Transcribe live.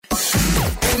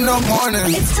in the morning.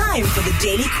 It's time for the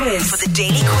Daily Quiz.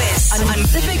 On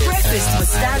Pacific Breakfast with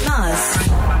Stan Mars.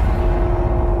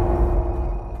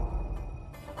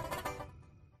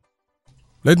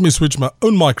 Let me switch my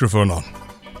own microphone on.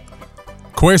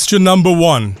 Question number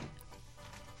 1.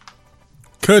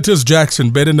 Curtis Jackson,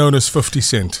 better known as 50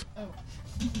 Cent.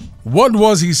 What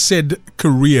was his said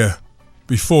career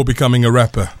before becoming a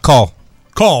rapper? Carl.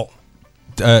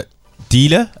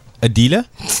 Dealer? A dealer?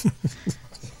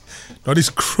 Not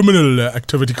his criminal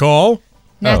activity, Carl.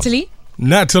 Natalie?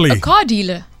 Natalie. A car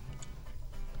dealer.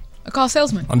 A car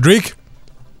salesman. Andriek?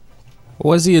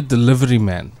 Was he a delivery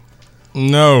man?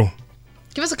 No.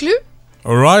 Give us a clue.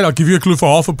 All right, I'll give you a clue for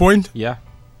half a point. Yeah.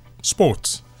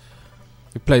 Sports.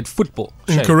 He played football.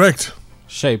 Incorrect.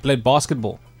 Shay played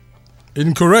basketball.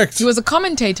 Incorrect. He was a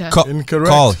commentator. Incorrect.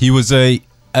 Carl, he was a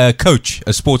coach,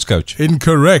 a sports coach.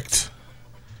 Incorrect.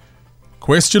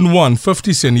 Question 1.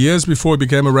 50 Cent, years before he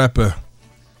became a rapper.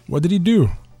 What did he do?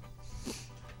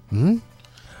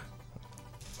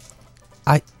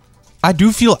 I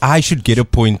do feel I should get a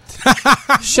point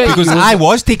Shay, because I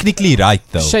was technically right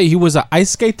though. Shay, he was an ice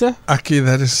skater. Aki,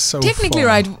 that is so Technically far.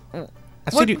 right.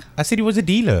 I said he was a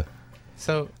dealer.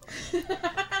 So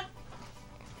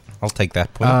I'll take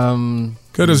that point.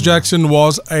 Curtis Jackson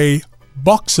was a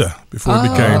boxer before he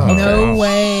became. No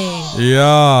way.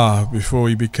 Yeah, before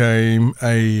he became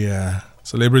a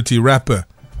celebrity rapper.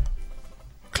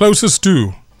 Closest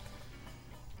to.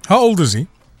 How old is he?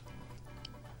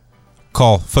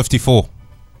 Carl, 54.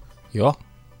 Yeah.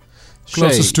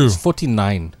 Closest to. He's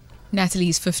 49.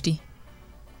 Natalie's 50.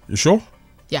 You sure?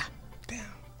 Yeah.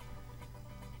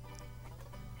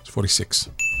 It's 46.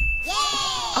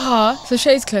 So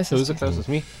Shay's closest. So who's the closest?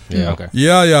 Me? Yeah. Okay.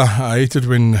 Yeah. I hate it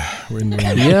when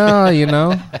Yeah, you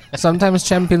know. Sometimes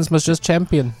champions must just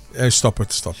champion. Stop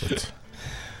it.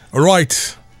 All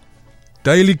right.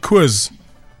 Daily quiz.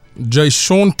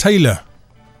 Jayshawn Taylor.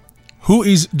 Who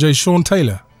is Jayshawn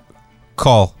Taylor?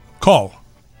 Carl,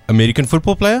 American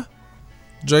football player?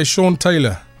 Jayshawn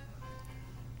Taylor.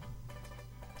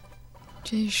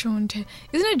 Jay Sean Taylor.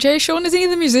 Isn't it Jay Sean? Isn't he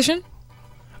the musician?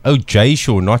 Oh, Jay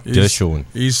Sean, not Jayshawn.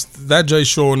 That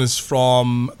Jayshawn is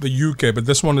from the UK, but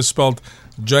this one is spelled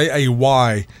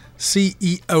Jayceon,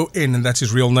 and that's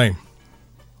his real name.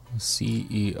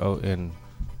 Ceon.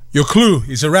 Your clue,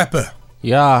 he's a rapper.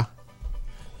 Yeah.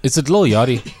 Is it Lil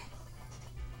Yachty?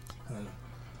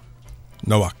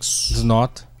 No X. It's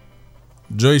not.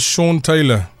 Jayshawn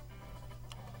Taylor,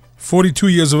 42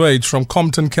 years of age, from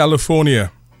Compton,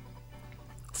 California.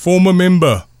 Former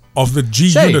member of the G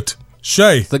Shay. Unit.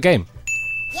 Shay. The game.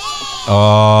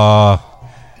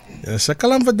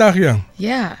 Sukkel aan vandag, jong.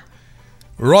 Yeah.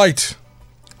 Right.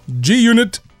 G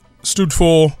Unit stood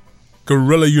for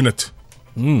Guerrilla Unit.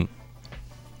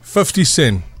 50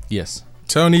 Cent. Yes.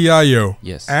 Tony Yayo.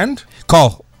 Yes. And?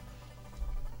 Carl,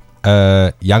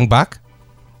 Young Buck?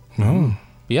 No.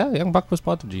 Yeah, Young Buck was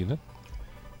part of G Unit.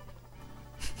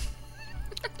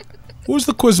 Who's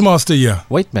the quizmaster here?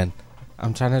 Wait, man.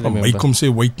 I'm trying to remember. Wait, come say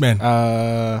wait, man.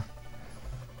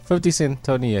 50 Cent,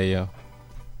 Tony Yayo.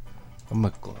 Oh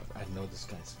my god, I know this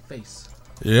guy's face.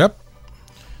 Yep.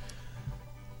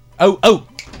 Oh.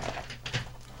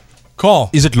 Carl.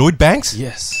 Is it Lloyd Banks?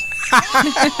 Yes.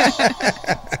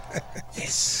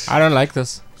 Yes. I don't like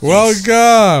this.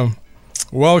 Welcome.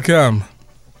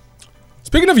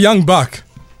 Speaking of Young Buck,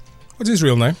 what's his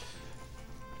real name?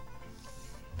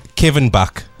 Kevin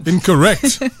Buck.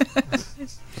 Incorrect.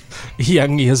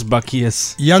 Young yes, Buck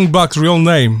yes. Young Buck's real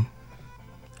name,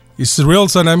 his real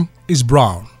surname is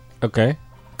Brown. Okay.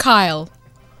 Kyle.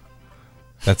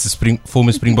 That's the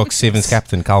former Springbok Sevens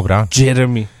captain, Carl Brown.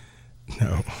 Jeremy.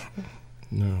 No.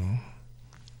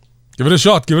 Give it a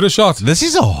shot. This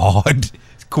is a hard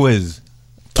quiz.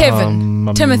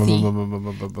 Kevin. Timothy.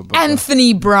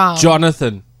 Anthony Brown.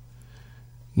 Jonathan.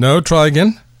 No, try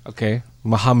again. Okay.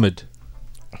 Muhammad.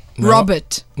 No.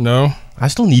 Robert. No. I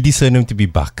still need his surname to be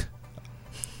Buck.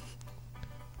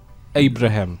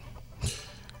 Abraham.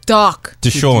 Dark.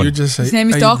 Deshaun. You just say His name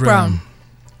is Dark Abraham.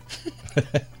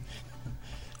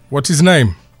 What's his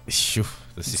name? Shoo,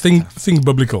 this is Think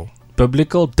biblical.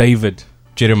 Biblical David.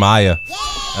 Jeremiah.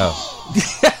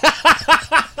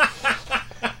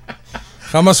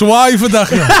 Gaan maar zwaaien vandaag.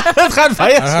 Het gaat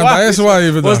baie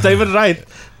zwaaien vandaag. Was David right?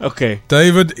 Okay.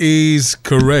 David is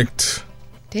correct.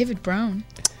 David Brown.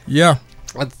 Yeah.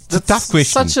 It's a tough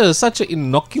question. Such an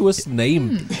innocuous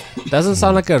name. Doesn't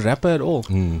sound like a rapper at all.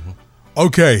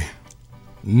 Okay.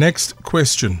 Next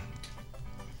question.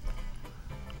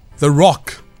 The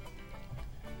Rock.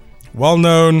 Well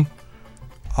known,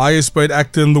 highest paid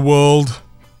actor in the world.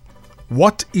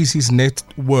 What is his net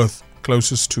worth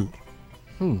closest to?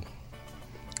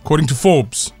 according to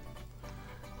Forbes.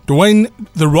 Dwayne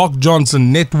The Rock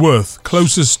Johnson net worth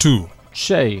closest to.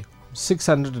 Shay,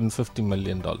 $650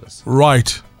 million.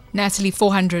 Right. Natalie,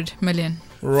 400 million.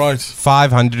 Right.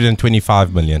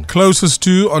 525 million. Closest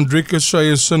to Andrika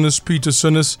Shea Sinus, Peter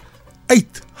Sinus,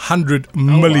 800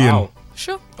 million Wow.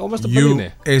 Sure. Almost a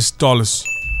billionaire. US dollars.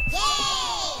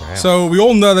 So we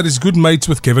all know that he's good mates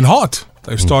with Kevin Hart.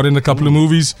 They've starred in a couple of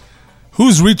movies.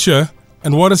 Who's richer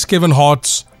and what is Kevin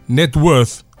Hart's net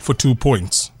worth for 2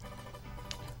 points?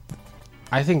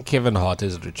 I think Kevin Hart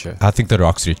is richer. I think The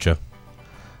Rock's richer.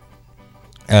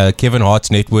 Kevin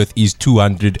Hart's net worth is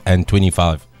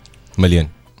 225 million.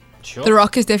 Sure. The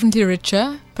Rock is definitely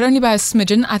richer, but only by a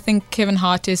smidgen. I think Kevin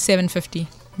Hart is 750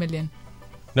 million.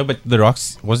 No, but The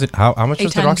Rock's, was it, how much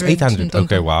was The Rock's? 800.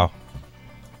 Okay, wow.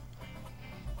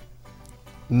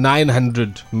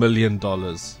 $900 million.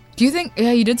 Do you think?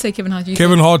 Yeah, you did say Kevin Hart.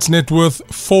 Kevin Hart's net worth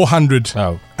 $450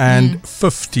 Oh.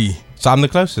 So I'm the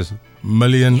closest.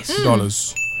 million. This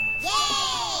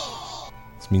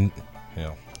mean,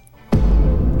 yeah.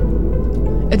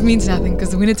 It means nothing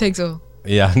because the winner takes all.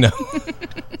 Yeah, no.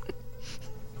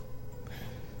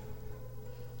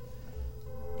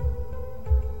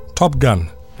 Top Gun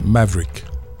Maverick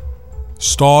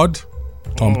starred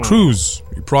Tom Cruise,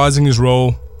 reprising his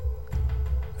role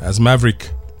as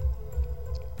Maverick.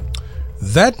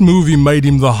 That movie made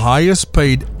him the highest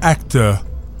paid actor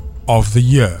of the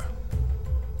year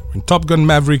when Top Gun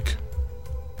Maverick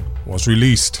was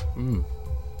released.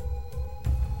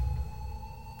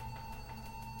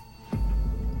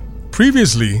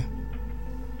 Previously,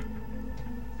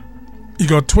 he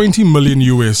got 20 million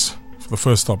US for the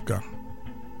first Top Gun.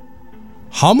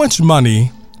 How much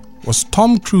money was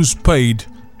Tom Cruise paid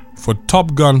for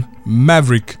Top Gun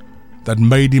Maverick that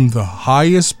made him the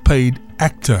highest paid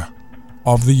actor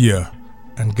of the year?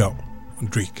 And go,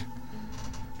 Andriek.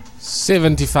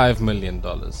 $75 million.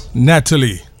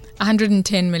 Natalie,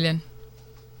 110 million.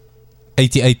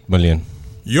 88 million.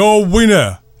 your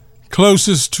winner,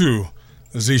 closest to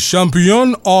the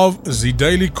champion of the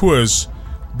daily quiz,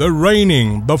 the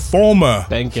reigning, the former,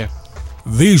 Thank you.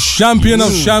 the champion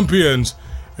of champions.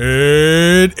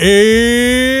 It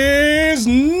is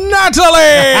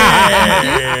Natalie.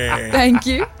 Thank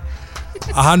you.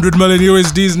 100 million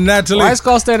USDs, Natalie. Why is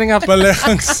Carl standing up?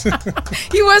 Belangs.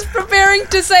 He was preparing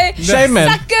to say, Shame, man.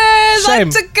 suckers, I Shame.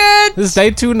 took it. This is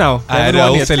day 2 now. I had Haven't a won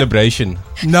whole yet. celebration.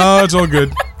 No, it's all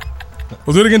good.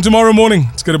 We'll do it again tomorrow morning.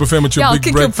 It's going to be fun with your Yeah, I'll big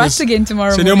kick your butt breakfast. again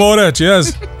tomorrow Senor morning. Mora,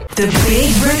 cheers. The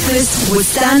Big Breakfast with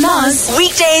Stan Mars.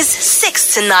 Weekdays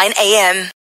 6 to 9 a.m.